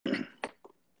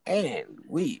And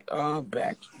we are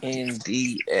back in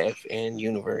the FN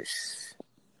universe.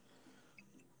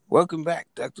 Welcome back,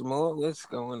 Dr. Moore. What's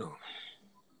going on?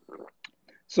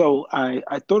 So I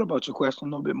thought about your question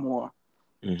a little bit more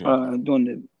Mm-hmm. during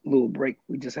the little break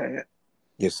we just had,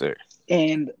 Yes, sir.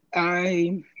 and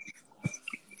I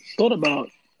thought about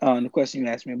the question you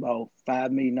asked me about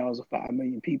 $5 million or 5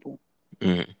 million people,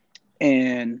 Mm-hmm.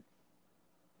 and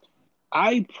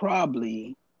I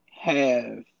probably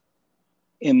have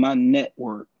in my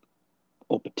network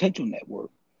or potential network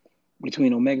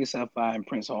between Omega Psi Phi and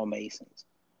Prince Hall Masons,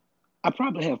 I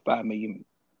probably have 5 million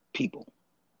people,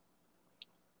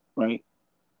 right?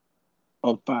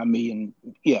 Or 5 million,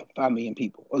 yeah, 5 million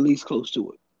people, or at least close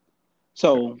to it.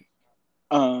 So,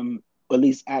 at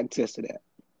least access to that.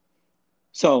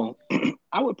 So,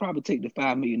 I would probably take the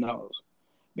 $5 million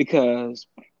because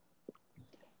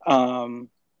um,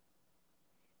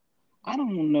 I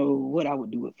don't know what I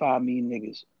would do with 5 million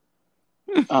niggas.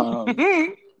 Um,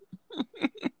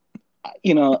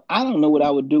 I don't know what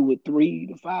I would do with 3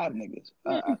 to 5 niggas.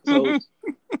 So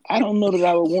I don't know that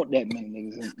I would want that many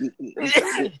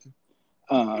niggas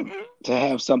to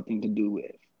have something to do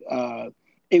with.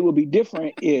 It would be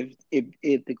different if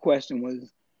the question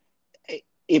was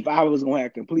if I was going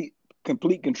to have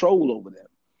complete control over them,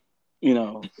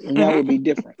 and that would be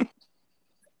different.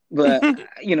 But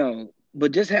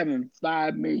but just having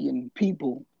 5 million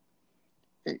people,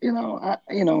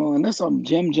 unless I'm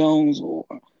Jim Jones or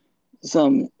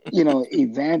some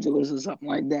evangelist or something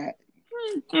like that,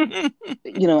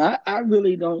 I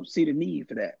really don't see the need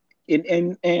for that.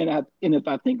 And if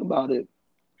I think about it,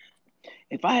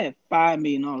 if I had $5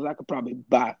 million, I could probably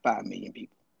buy 5 million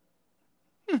people.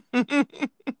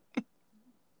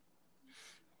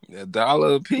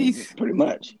 $1 a piece. Pretty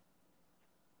much.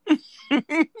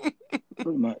 Pretty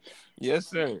much. Yes,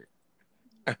 sir.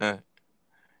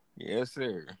 Yes,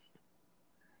 sir.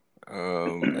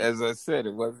 As I said,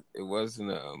 it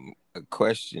wasn't a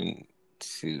question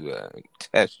to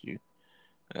test you.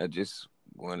 I just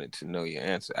wanted to know your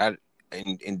answer.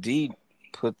 Indeed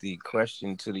put the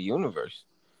question to the universe.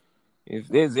 If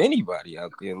there's anybody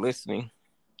out there listening,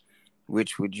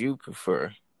 which would you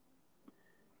prefer?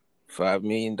 $5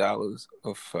 million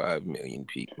or 5 million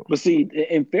people? But see,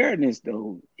 in fairness,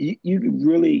 though, you could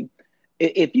really,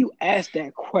 if you ask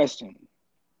that question,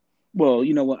 well,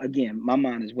 you know what? Again, my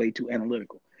mind is way too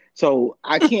analytical, so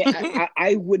I can't.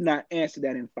 I would not answer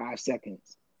that in 5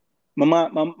 seconds. My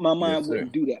Yes, mind sir.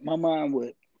 wouldn't do that. My mind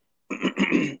would.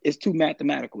 It's too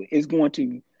mathematical. It's going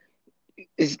to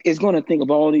think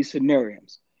of all these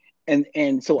scenarios,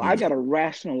 and so I got to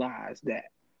rationalize that,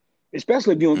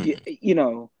 especially if you don't get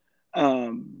Mm-hmm.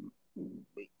 um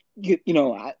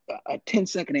a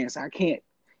 10-second answer. I can't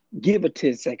give a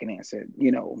 10-second answer,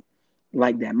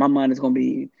 like that. My mind is going to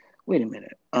be, wait a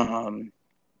minute,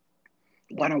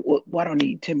 why do I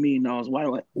need $10 million?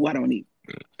 Why do I need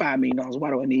 $5 million? Why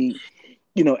do I need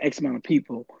X amount of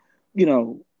people?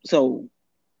 So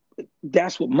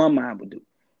that's what my mind would do.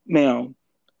 Now,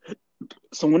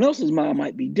 someone else's mind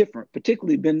might be different,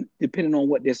 particularly depending on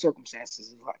what their circumstances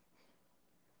is like.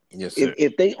 Yes, sir.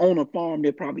 If they own a farm,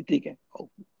 they're probably thinking, "Oh,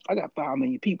 I got 5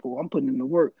 million people. I'm putting in the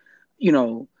work. You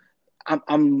know,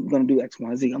 I'm going to do X,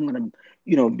 Y, Z. I'm going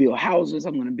to, build houses.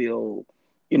 I'm going to build,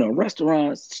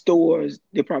 restaurants, stores."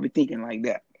 They're probably thinking like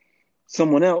that.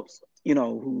 Someone else,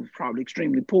 who's probably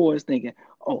extremely poor is thinking,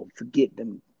 "Oh, forget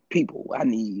them people. I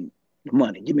need the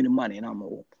money. Give me the money, and I'm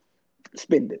gonna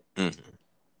spend it." Mm-hmm.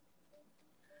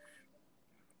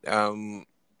 Um,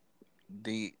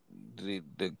 the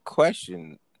the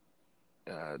question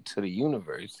to the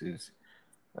universe is,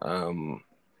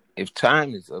 if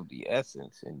time is of the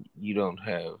essence and you don't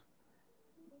have,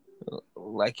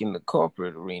 like in the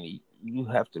corporate arena, you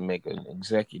have to make an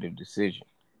executive decision.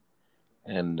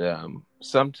 And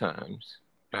sometimes,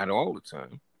 not all the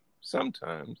time,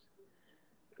 sometimes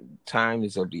time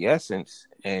is of the essence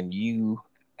and you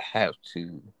have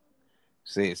to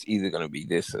say it's either going to be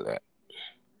this or that.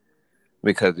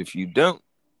 Because if you don't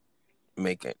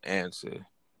make an answer,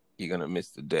 you're going to miss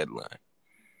the deadline.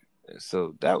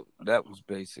 So that was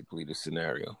basically the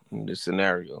scenario. And the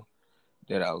scenario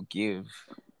that I'll give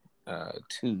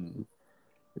to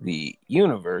the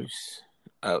universe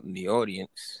out in the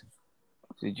audience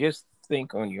to just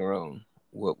think on your own.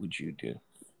 What would you do?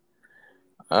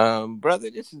 Brother,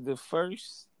 this is the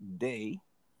first day,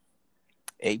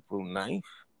 April 9th.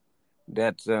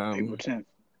 That's, April 10th.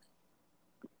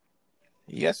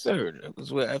 yes, sir. That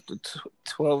was after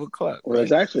 12 o'clock, Well, right?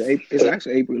 it's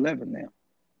actually April 11th now.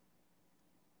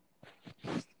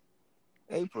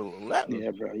 April 11th.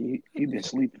 Yeah, bro, you've been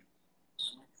sleeping.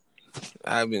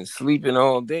 I've been sleeping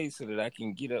all day so that I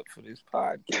can get up for this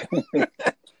podcast.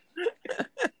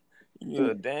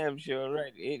 You're damn sure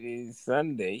right. It is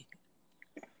Sunday,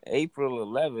 April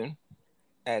 11th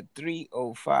at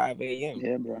 3:05 a.m.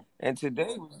 Yeah, bro. And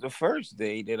today was the first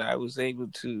day that I was able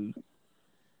to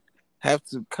have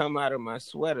to come out of my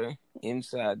sweater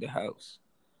inside the house.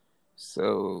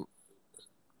 So,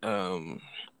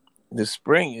 the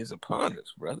spring is upon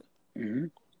us, brother. Mm-hmm.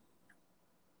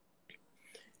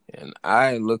 And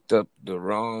I looked up the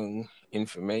wrong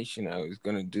information. I was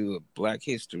going to do a Black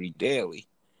History Daily.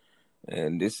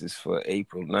 And this is for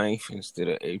April 9th instead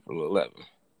of April 11th.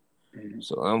 Mm-hmm.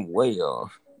 So I'm way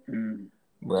off. Mm-hmm.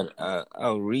 But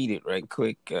I'll read it right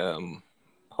quick.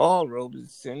 Paul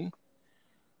Robeson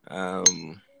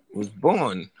was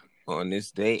born on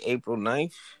this day, April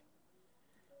 9th,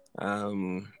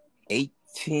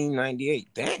 1898.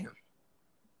 Damn.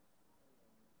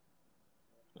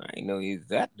 I didn't know he was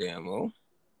that damn old.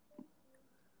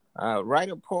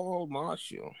 Writer Paul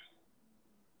Marshall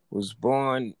was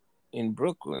born in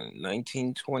Brooklyn,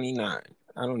 1929.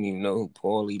 I don't even know who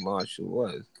Paul E. Marshall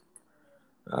was.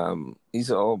 These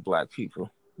are all black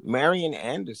people. Marian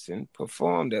Anderson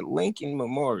performed at Lincoln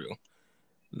Memorial,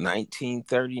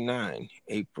 1939,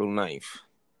 April 9th.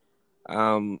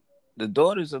 The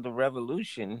Daughters of the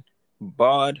Revolution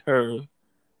barred her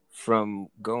from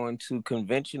going to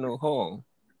Conventional Hall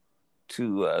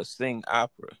to sing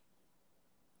opera.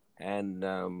 And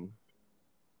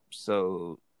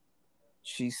so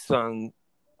she sung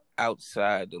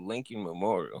outside the Lincoln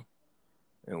Memorial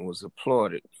and was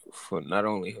applauded for not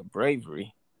only her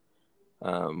bravery,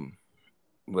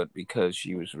 but because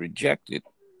she was rejected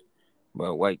by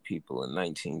white people in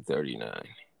 1939.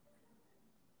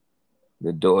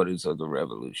 The Daughters of the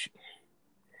Revolution.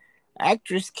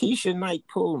 Actress Keisha Knight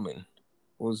Pullman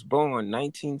was born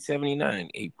 1979,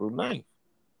 April 9th.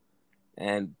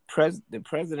 And the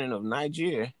president of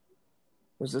Nigeria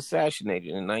was assassinated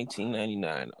in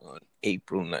 1999 on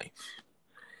April 9th.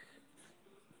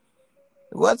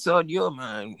 What's on your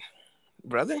mind,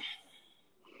 brother?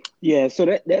 Yeah, so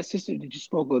that sister that you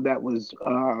spoke of, that was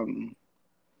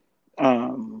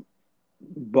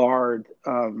Bard,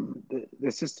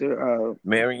 the sister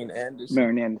Marian Anderson.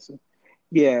 Marian Anderson.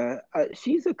 Yeah,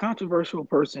 she's a controversial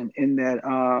person in that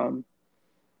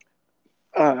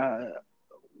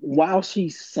while she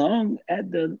sung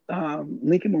at the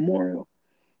Lincoln Memorial,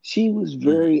 she was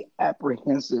very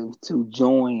apprehensive to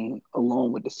join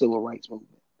along with the civil rights movement.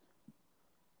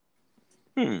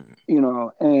 You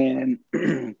know, and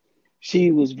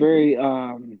she was very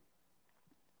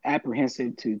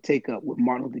apprehensive to take up with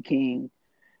Martin Luther King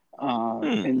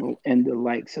and the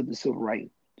likes of the civil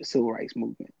rights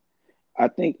movement. I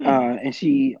think, and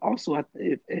she also,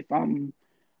 if I'm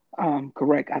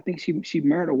correct, I think she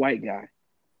married a white guy.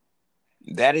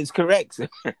 That is correct.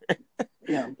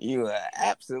 Yeah, you are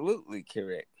absolutely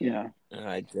correct. Yeah,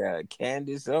 like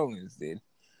Candace Owens did.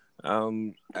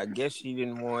 I guess she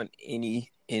didn't want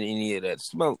any of that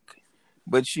smoke,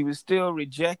 but she was still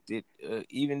rejected,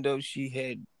 even though she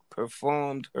had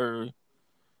performed her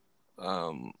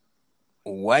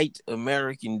white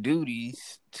American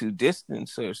duties to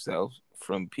distance herself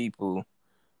from people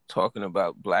talking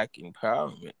about black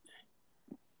empowerment.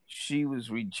 She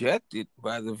was rejected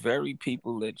by the very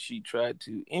people that she tried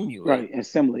to emulate. Right,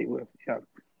 assimilate with. Yeah.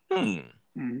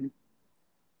 Mm-hmm.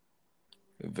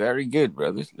 Very good,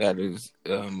 brothers. That is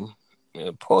a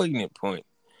poignant point.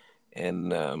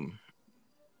 And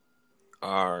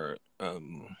our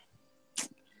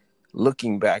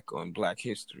looking back on Black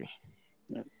history.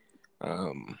 Yeah.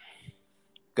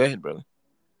 Go ahead, brother.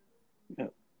 Yeah.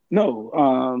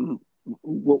 No.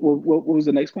 What was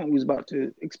the next point we was about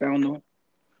to expound on?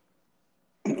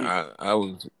 I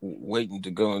was waiting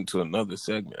to go into another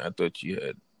segment. I thought you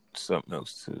had something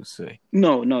else to say.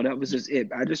 No, that was just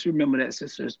it. I just remember that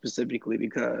sister specifically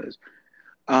because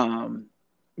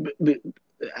but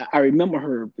I remember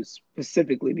her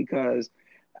specifically because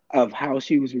of how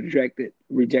she was rejected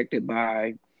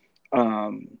by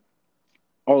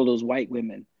all those white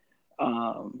women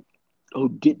who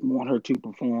didn't want her to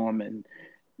perform, and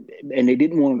they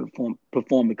didn't want her to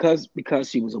perform because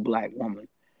she was a black woman,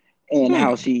 and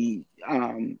how she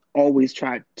always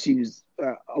tried to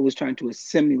always trying to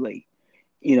assimilate,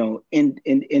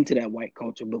 into that white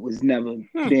culture, but was never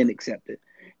been accepted,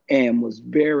 and was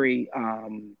very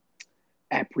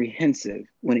apprehensive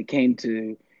when it came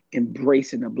to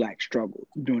embracing the black struggle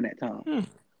during that time.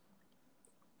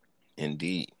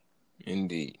 Indeed.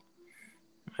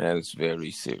 That is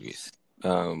very serious.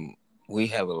 We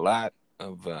have a lot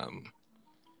of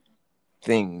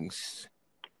things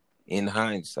in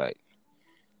hindsight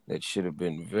that should have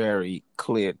been very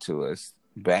clear to us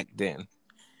back then.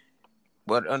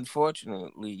 But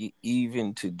unfortunately,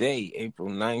 even today, April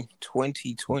 9th,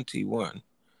 2021,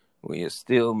 we are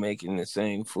still making the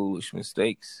same foolish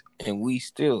mistakes, and we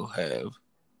still have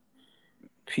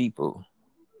people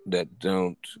that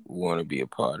don't want to be a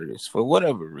part of this for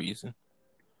whatever reason.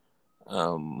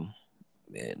 And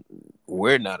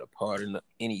we're not a part of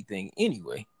anything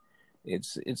anyway.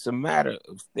 It's a matter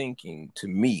of thinking, to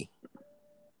me,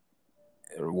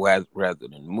 rather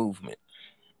than movement.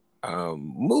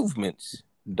 Movements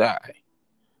die.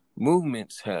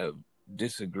 Movements have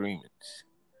disagreements,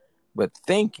 but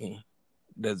thinking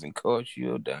doesn't cost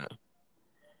you a dime.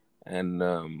 And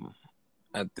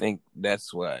I think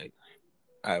that's why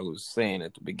I was saying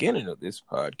at the beginning of this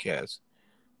podcast,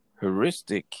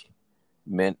 heuristic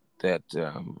meant that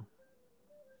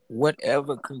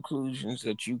whatever conclusions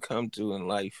that you come to in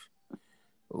life,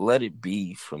 let it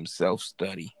be from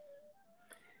self-study.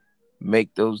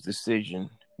 Make those decisions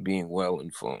being well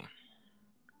informed.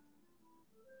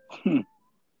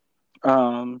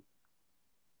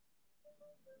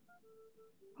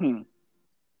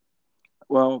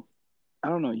 Well, I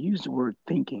don't know. Use the word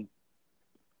thinking,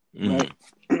 right?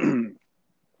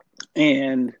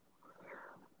 And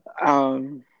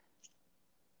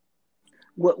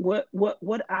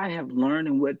what I have learned,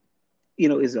 and what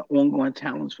is an ongoing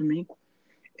challenge for me,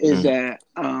 is that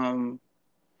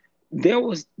there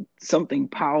was something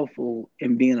powerful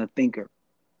in being a thinker,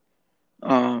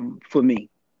 for me,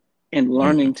 and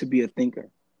learning to be a thinker.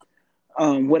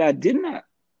 What I did not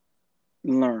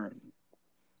learn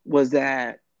was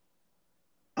that,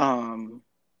 and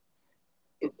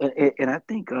I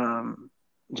think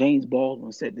James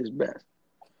Baldwin said this best: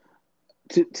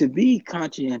 to be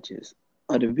conscientious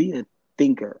or to be a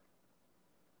thinker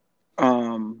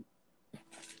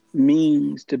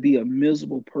means to be a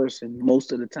miserable person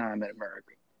most of the time in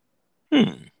America.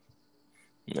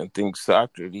 I think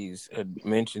Socrates had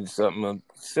mentioned something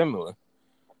similar,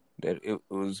 that it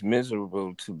was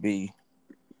miserable to be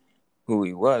who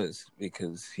he was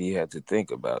because he had to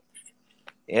think about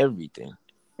everything.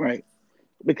 Right.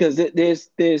 Because there's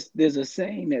a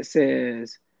saying that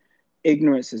says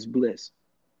ignorance is bliss.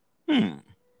 Indeed.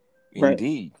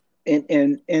 Right?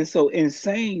 And so in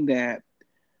saying that,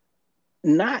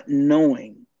 not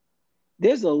knowing,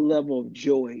 there's a level of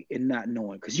joy in not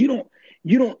knowing, because you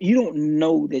don't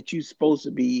know that you're supposed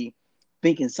to be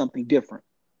thinking something different,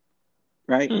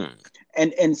 right?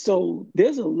 And so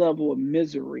there's a level of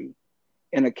misery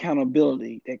and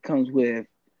accountability that comes with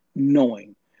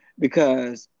knowing,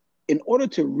 because in order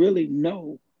to really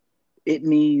know, it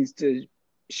means to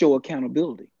show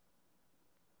accountability.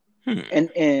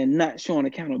 And not showing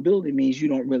accountability means you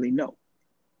don't really know.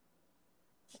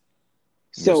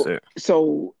 So, yes,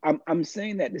 so I'm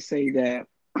saying that to say that,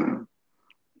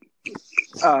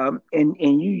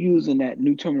 and you using that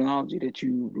new terminology that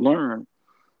you learn,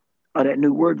 or that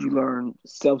new word you learn,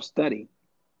 self-study.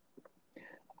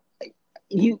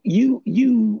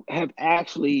 You have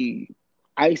actually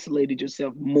isolated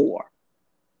yourself more.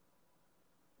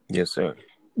 Yes, sir.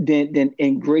 Than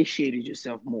ingratiated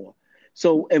yourself more.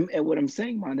 So, and what I'm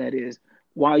saying by that is,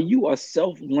 while you are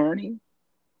self-learning,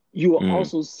 you are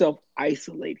also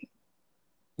self-isolating.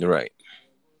 Right.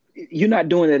 You're not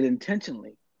doing that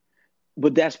intentionally,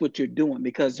 but that's what you're doing,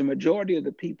 because the majority of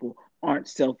the people aren't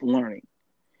self-learning.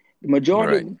 The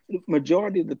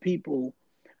majority of the people,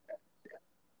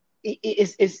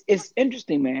 it's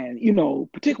interesting, man.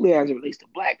 Particularly as it relates to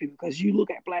Black people, because you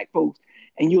look at Black folks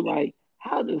and you're like,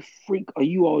 how the freak are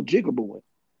you all jiggerboard?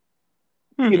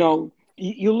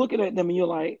 You're looking at them and you're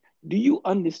like, do you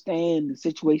understand the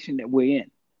situation that we're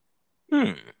in?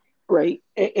 Right?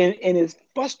 And it's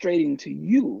frustrating to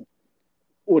you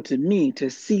or to me to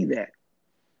see that,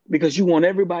 because you want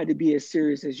everybody to be as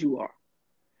serious as you are.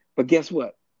 But guess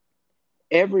what?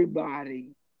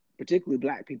 Everybody, particularly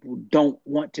Black people, don't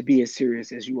want to be as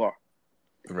serious as you are.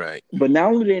 Right. But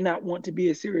not only do they not want to be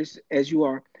as serious as you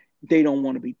are, they don't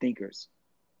want to be thinkers.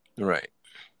 Right.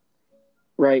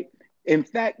 Right. In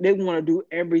fact, they want to do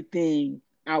everything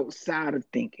outside of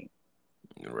thinking.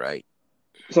 Right.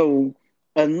 So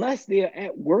unless they're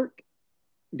at work,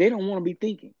 they don't want to be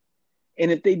thinking.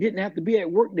 And if they didn't have to be at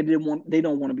work, they don't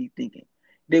want to be thinking.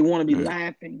 They want to be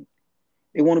laughing.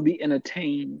 They want to be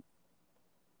entertained.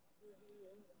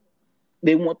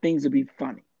 They want things to be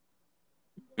funny.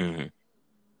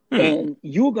 And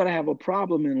you're going to have a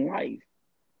problem in life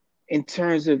in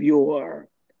terms of your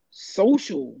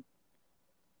social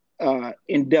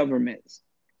endeavorments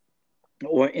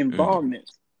or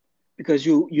involvements, because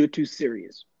you're too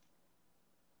serious.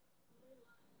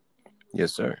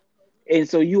 Yes, sir. And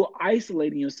so you're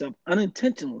isolating yourself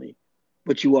unintentionally,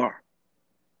 but you are.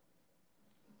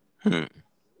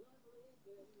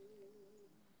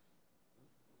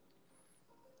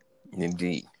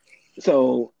 Indeed.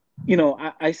 So,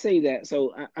 I say that.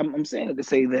 So I'm saying it to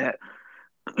say that,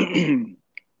 you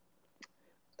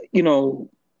know,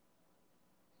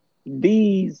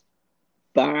 these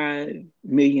 5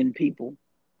 million people,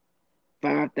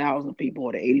 5,000 people,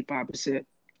 or the 85%,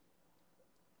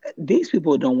 these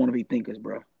people don't want to be thinkers,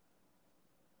 bro.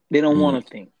 They don't want to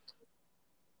think.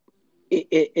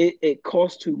 It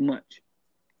costs too much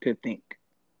to think.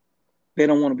 They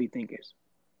don't want to be thinkers.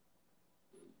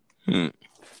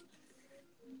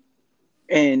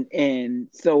 And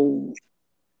so,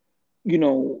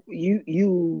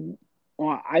 you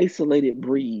are an isolated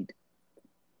breed,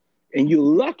 and you're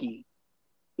lucky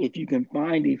if you can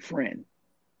find a friend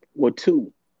or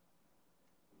two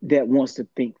that wants to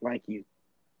think like you,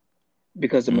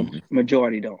 because the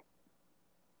majority don't.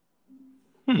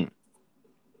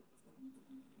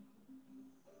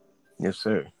 Yes,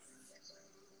 sir.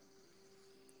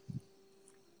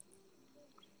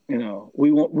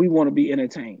 We want to be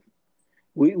entertained.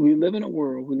 We live in a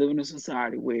world, we live in a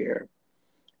society where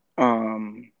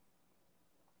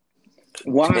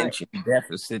why Attention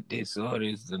deficit disorder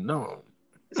is the norm.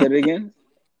 say it again?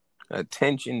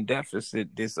 Attention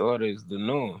deficit disorder is the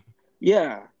norm.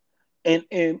 Yeah.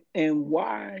 And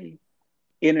why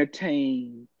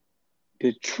entertain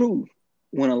the truth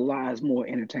when a lie is more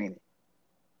entertaining?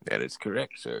 That is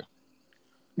correct, sir.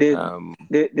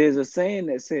 There's a saying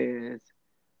that says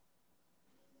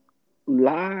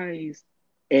lies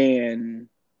and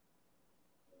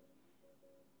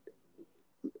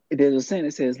there's a saying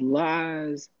that says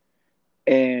lies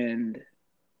and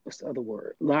what's the other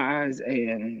word? Lies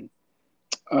and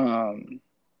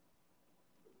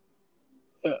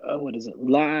what is it?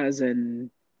 Lies and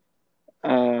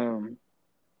I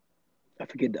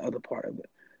forget the other part of it,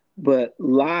 but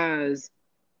lies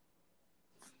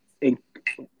and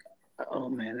oh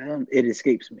man, it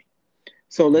escapes me.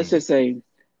 So let's just say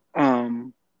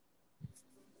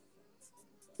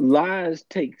lies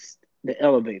takes the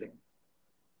elevator.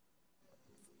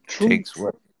 Truth takes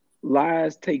what?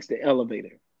 Lies takes the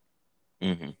elevator.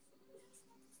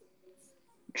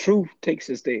 Truth takes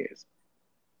the stairs.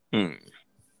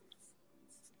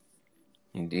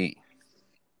 Indeed.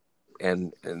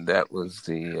 And that was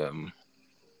the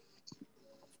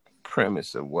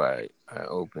premise of why I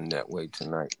opened that way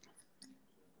tonight.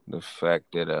 The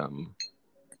fact that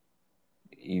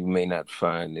you may not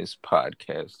find this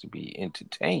podcast to be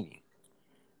entertaining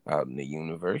out in the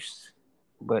universe,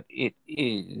 but it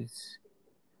is,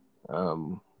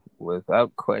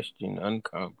 without question,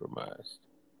 uncompromised.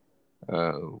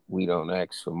 We don't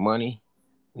ask for money,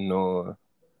 nor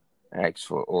ask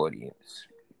for audience.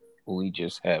 We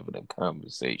just having a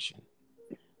conversation.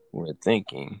 We're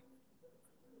thinking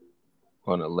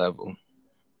on a level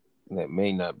that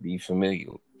may not be familiar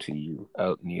to you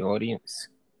out in the audience.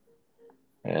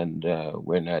 And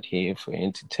we're not here for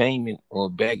entertainment or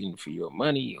begging for your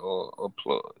money or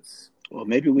applause. Well,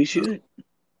 maybe we should.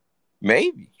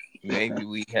 Maybe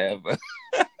we have.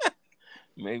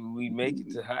 Maybe we make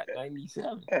it to Hot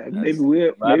 97. Maybe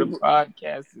a lot of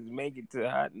podcasters make it to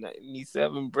Hot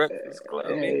 97 Breakfast Club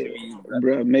interviews.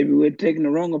 Bro, maybe we're taking the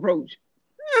wrong approach.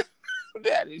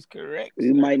 That is correct.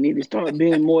 We might need to start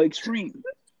being more extreme.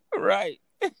 Right.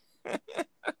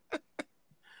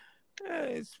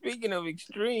 Speaking of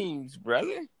extremes,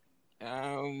 brother,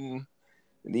 the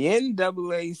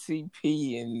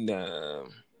NAACP and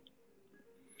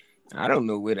I don't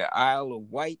know where the Isle of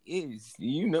Wight is. Do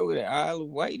you know where the Isle of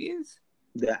Wight is?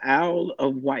 The Isle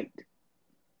of Wight.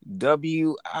 WIGHT.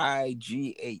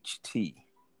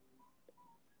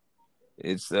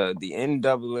 It's the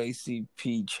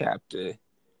NAACP chapter,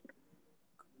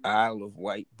 Isle of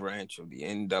Wight branch of the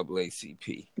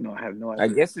NAACP. No, I have no idea. I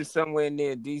guess it's somewhere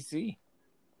near D.C.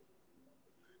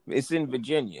 It's in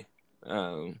Virginia.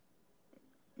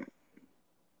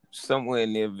 Somewhere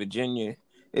near Virginia.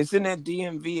 It's in that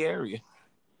DMV area.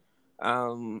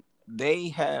 They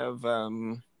have...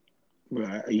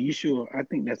 Right. Are you sure? I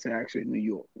think that's actually New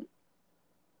York.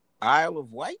 Isle of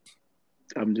Wight?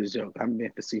 I'm just joking. I'm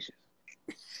being facetious.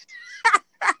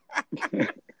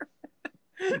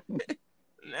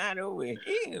 Not over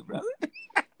here, brother.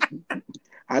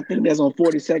 I think that's on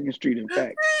 42nd Street, in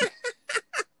fact.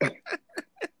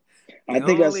 I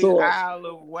think I saw Isle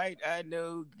of Wight I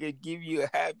know could give you a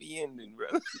happy ending,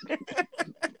 brother.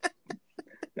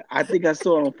 I think I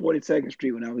saw it on 42nd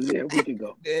Street when I was there a week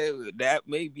ago. That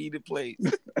may be the place.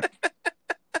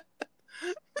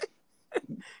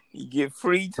 You get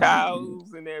free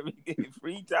towels and everything.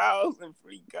 Free towels and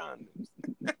free condoms.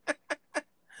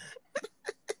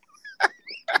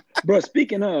 Bro,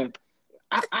 speaking of,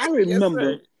 I Yes,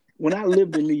 remember sir. when I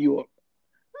lived in New York,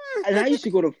 and I used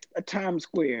to go to Times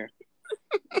Square.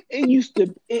 It used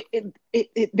to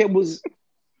there was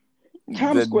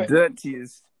Times The Square,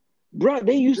 dirtiest. bro.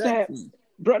 They used to have, Dirty.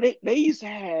 bro. They used to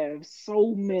have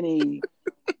so many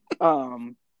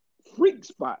freak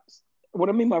spots. What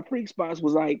I mean by freak spots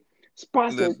was like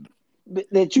spots The,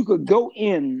 that you could go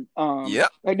in.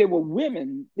 yep. Like there were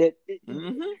women that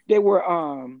Mm-hmm. they were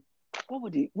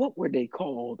what were they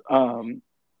called?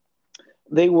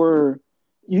 They were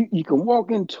you can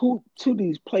walk into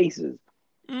these places.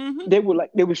 Mm-hmm. They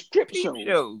were strip Peep shows.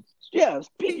 shows. Yes,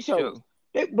 peep Peep shows.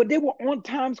 show. But they were on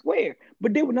Times Square.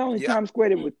 But they were not only Yep. Times Square.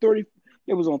 They were 30.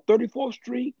 It was on 34th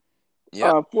Street,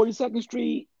 Yep. 42nd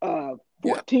Street, Yep.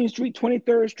 14th Street,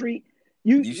 23rd Street.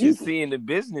 You should see in the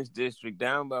business district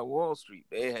down by Wall Street.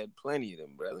 They had plenty of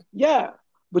them, brother. yeah.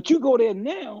 But you go there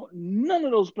now, none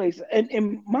of those places. And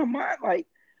in my mind,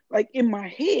 like in my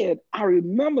head, I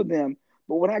remember them.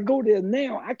 But when I go there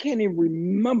now, I can't even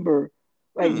remember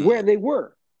like where they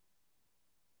were.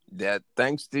 That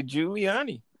thanks to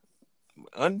Giuliani.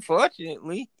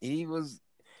 Unfortunately, he was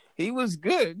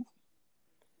good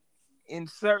in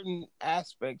certain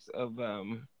aspects of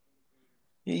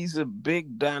he's a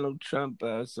big Donald Trump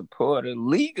supporter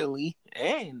legally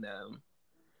and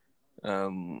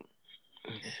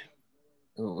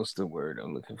what's the word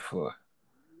I'm looking for?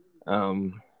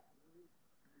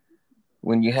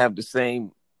 When you have the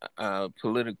same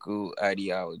political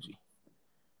ideology.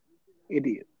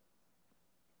 Idiot.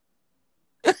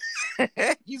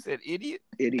 You said idiot?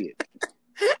 Idiot.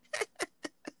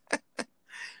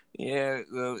 Yeah,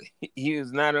 well, he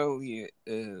was not only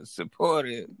a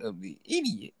supporter of the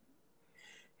idiot,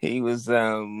 he was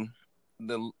the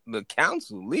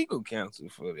legal counsel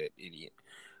for that idiot.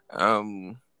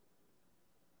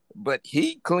 But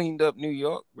he cleaned up New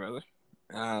York, brother.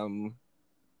 I'm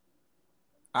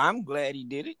glad he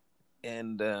did it,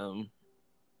 and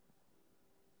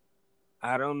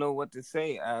I don't know what to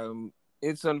say.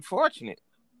 It's unfortunate.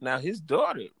 Now his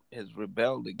daughter has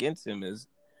rebelled against him as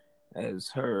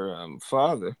her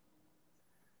father.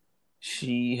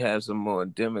 She has a more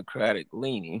Democratic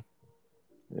leaning,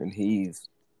 and he's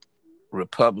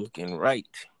Republican right.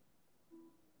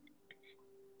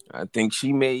 I think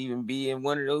she may even be in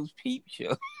one of those peep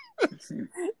shows.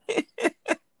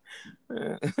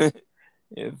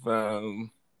 If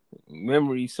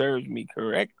memory serves me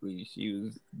correctly, she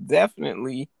was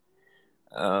definitely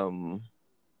I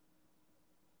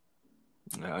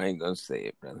ain't gonna say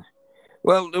it, brother.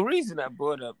 Well, the reason I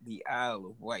brought up the Isle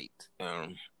of Wight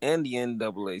and the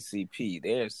NAACP,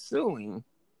 they're suing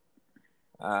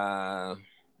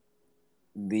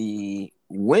the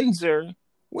Windsor.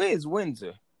 Where's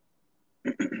Windsor?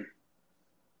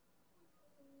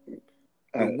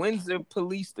 The Windsor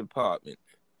Police Department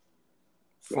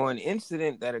for an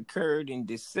incident that occurred in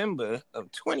December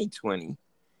of 2020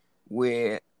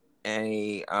 where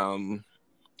a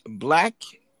black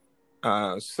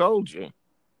soldier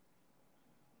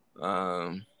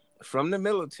from the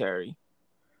military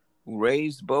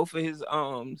raised both of his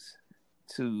arms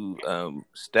to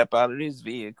step out of his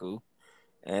vehicle,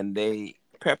 and they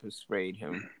pepper sprayed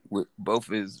him with both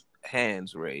his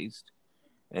hands raised.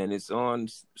 And it's on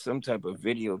some type of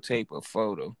videotape or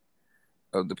photo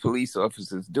of the police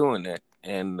officers doing that.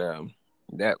 And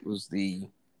that was the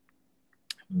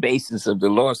basis of the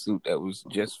lawsuit that was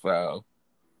just filed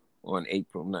on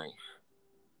April 9th.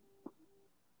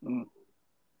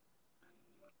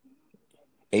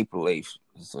 April 8th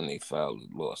is when they filed the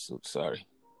lawsuit. Sorry.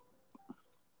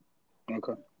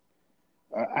 Okay.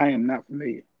 I am not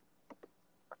familiar.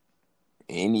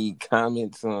 Any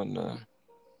comments on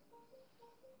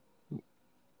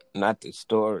not the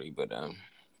story, but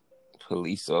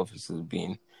police officers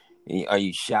being? Are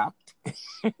you shocked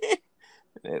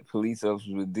that police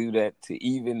officers would do that to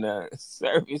even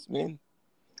servicemen?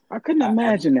 I couldn't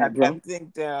imagine that, bro. I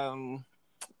think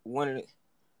one of the,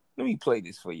 let me play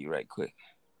this for you right quick.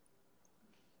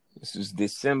 This is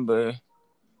December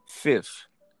 5th,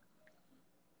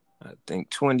 I think,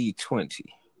 2020.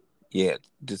 Yeah,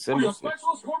 December 5th.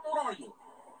 Specialist, what are you?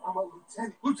 I'm a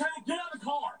lieutenant. Lieutenant, get out of the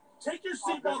car. Take your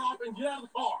seatbelt off and get out of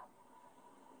the car.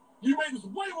 You made this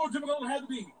way more difficult than it had to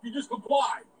be. You just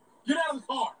complied. Get out of the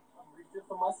car. I'm reaching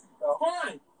for my seatbelt.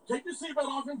 Fine. Take your seatbelt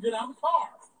off and get out of the car.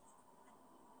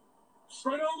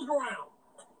 Straight onto the ground.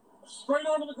 Straight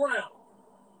onto the ground.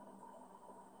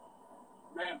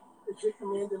 Ma'am, it's your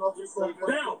commanding officer.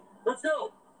 Down. Let's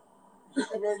go. Let's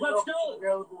go.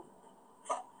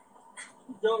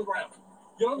 Get on the ground.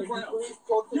 Get on the ground.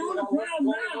 Get on the ground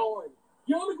now.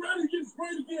 Get on the ground and get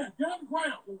sprayed again. Get on the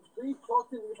ground. Please talk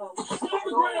to me about what's going on. Get on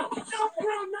the ground. Get on the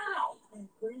ground now.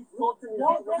 Please talk to me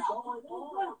about what's going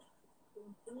on.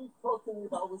 Please talk to me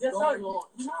about what's going on.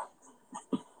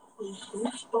 Please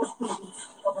talk to me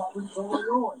about what's going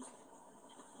on.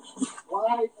 Why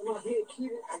am I being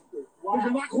treated like this? Why?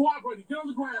 You're not cooperating. Get on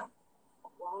the ground.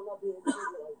 Why am I being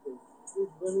treated like this? This is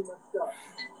really messed up.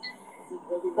 This is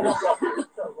really messed up.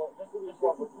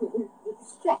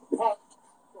 Stop.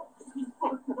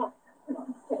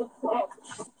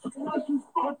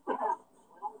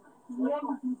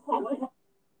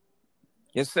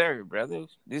 Yes, sir, brother.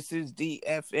 This is the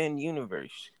FN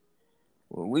Universe,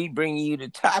 where we bring you the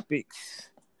topics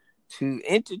to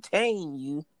entertain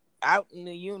you out in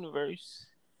the universe.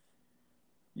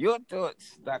 Your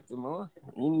thoughts, Dr. Moore,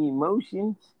 any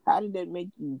emotions? How did that make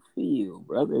you feel,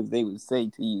 brother, as they would say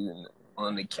to you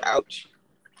on the couch?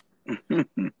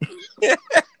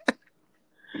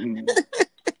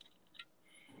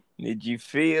 Did you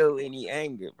feel any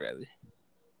anger, brother?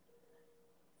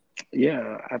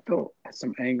 Yeah, I felt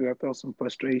some anger. I felt some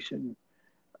frustration,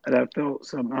 and I felt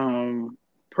some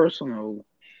personal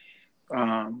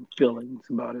feelings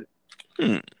about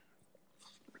it.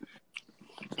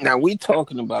 Now, we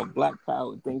talking about Black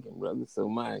Power thinking, brother, so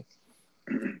my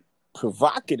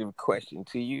provocative question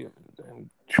to you, I'm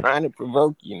trying to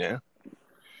provoke you now.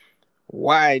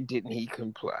 Why didn't he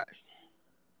comply?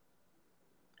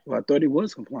 Well, I thought he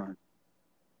was complying.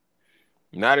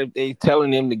 Not if they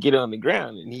telling him to get on the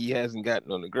ground and he hasn't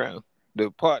gotten on the ground.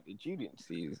 The part that you didn't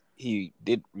see is he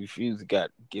did refuse to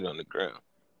get on the ground.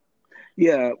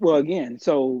 Yeah, well, again,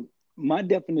 so my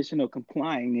definition of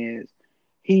complying is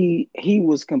he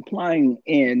was complying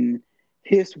in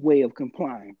his way of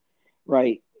complying,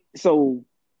 right? So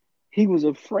he was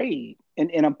afraid,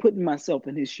 and I'm putting myself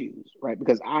in his shoes, right?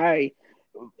 Because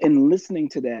in listening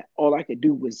to that, all I could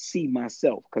do was see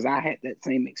myself because I had that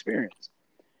same experience.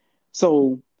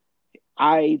 So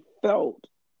I felt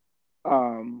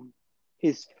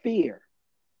his fear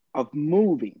of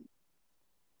moving.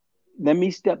 Let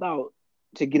me step out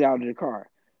to get out of the car.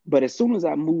 But as soon as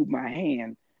I move my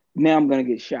hand, now I'm going to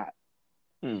get shot.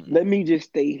 Let me just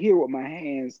stay here with my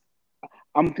hands.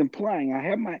 I'm complying.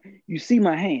 You see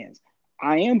my hands.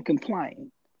 I am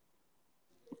complying.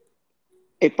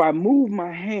 If I move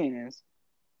my hands,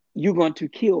 you're going to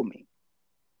kill me.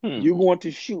 You're going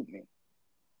to shoot me.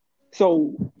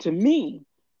 So to me,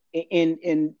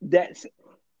 in that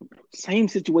same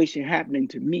situation happening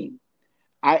to me,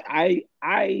 I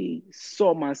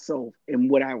saw myself in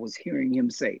what I was hearing him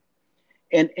say.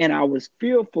 And I was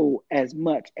fearful as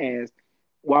much as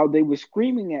while they were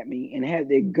screaming at me and had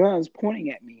their guns pointing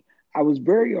at me, I was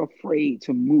very afraid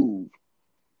to move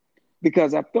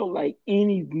because I felt like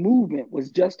any movement was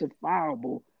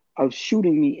justifiable of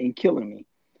shooting me and killing me.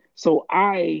 So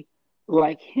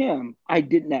like him, I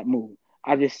did not move.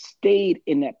 I just stayed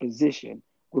in that position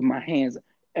with my hands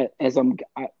as I'm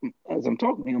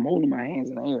talking. I'm holding my hands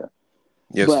in the air.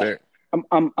 Yes, but sir.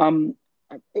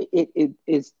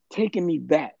 It's taking me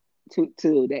back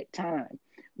to that time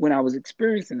when I was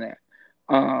experiencing that.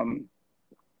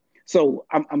 So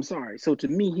I'm sorry. So to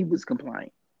me, he was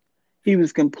complying. He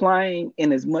was complying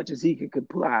in as much as he could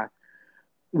comply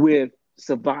with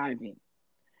surviving,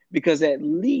 because at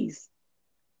least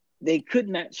they could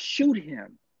not shoot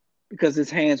him because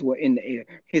his hands were in the air.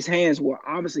 His hands were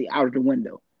obviously out of the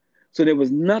window. So there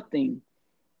was nothing.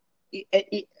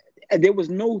 There was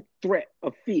no threat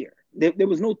of fear. There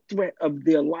was no threat of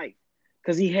their life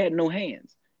because he had no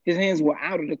hands. His hands were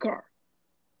out of the car.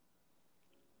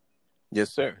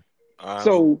 Yes, sir.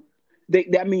 So they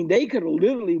could have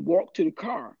literally walked to the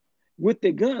car with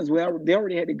their guns. Well, they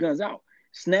already had the guns out,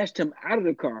 snatched him out of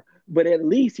the car, but at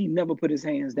least he never put his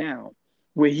hands down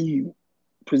where he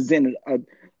presented a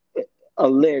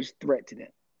alleged threat to them.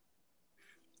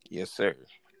 Yes, sir.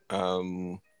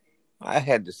 I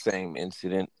had the same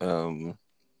incident, and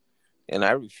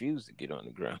I refused to get on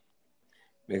the ground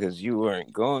because you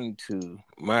weren't going to.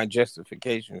 My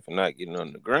justification for not getting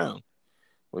on the ground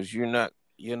was you're not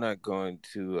going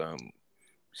to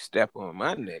step on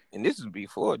my neck, and this is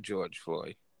before George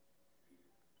Floyd.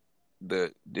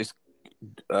 This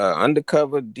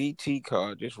undercover DT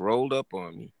car just rolled up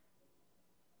on me.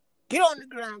 Get on the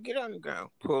ground, get on the ground.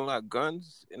 Pulling out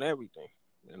guns and everything.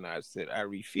 And I said, I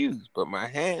refuse, but my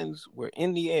hands were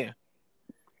in the air.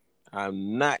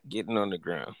 I'm not getting on the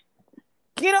ground.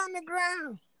 Get on the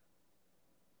ground.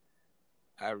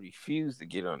 I refused to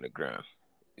get on the ground.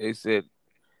 I said,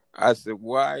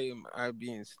 why am I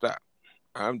being stopped?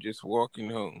 I'm just walking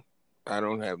home. I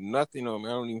don't have nothing on me.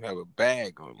 I don't even have a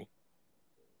bag on me.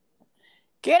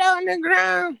 Get on the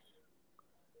ground.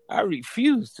 I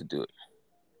refuse to do it.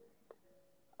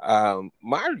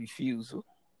 My refusal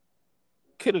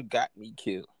could have got me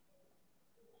killed.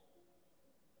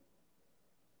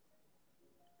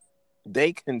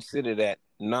 They consider that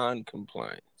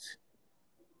non-compliance.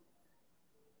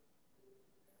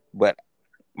 But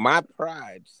my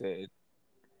pride said,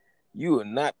 you are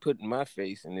not putting my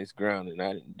face in this ground, and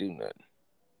I didn't do nothing.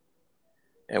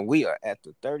 And we are at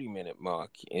the 30-minute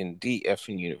mark in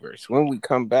DFing Universe. When we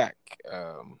come back,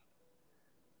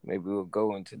 maybe we'll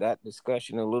go into that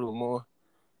discussion a little more,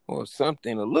 or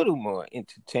something a little more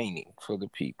entertaining for the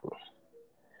people.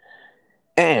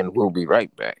 And we'll be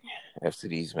right back after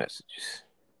these messages.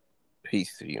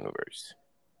 Peace to the universe.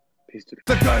 Peace to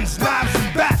the guns, knives,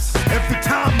 and bats. Every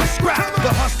time we scrap, the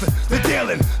hustling, the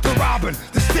dealing, the robbing,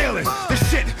 the stealing, the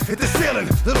shit hit the ceiling.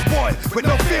 Little boy with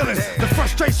no feelings, the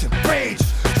frustration, rage,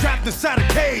 trapped inside a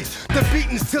cage. The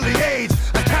beatings till the age.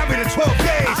 I carried a 12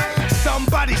 gauge.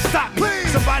 Somebody stop me,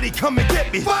 somebody come and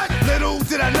get me. Little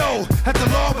did I know that the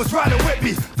law was riding with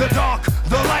me. The dark,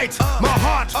 the light, my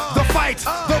heart, the fight,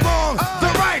 the